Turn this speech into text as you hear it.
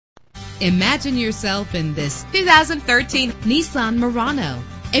Imagine yourself in this 2013 Nissan Murano.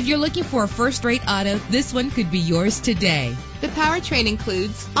 If you're looking for a first-rate auto, this one could be yours today. The powertrain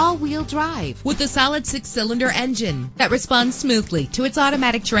includes all-wheel drive with a solid 6-cylinder engine that responds smoothly to its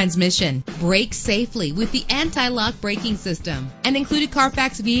automatic transmission. Brake safely with the anti-lock braking system. An included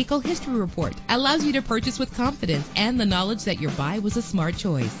Carfax Vehicle History Report allows you to purchase with confidence and the knowledge that your buy was a smart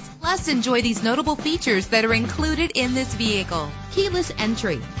choice. Plus, enjoy these notable features that are included in this vehicle: keyless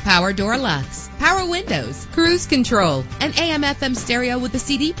entry, power door locks, power windows, cruise control, an AM/FM stereo with a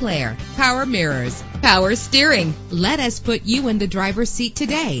CD player, power mirrors, power steering. Let us put you in the driver's seat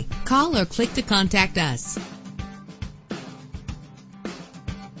today. Call or click to contact us.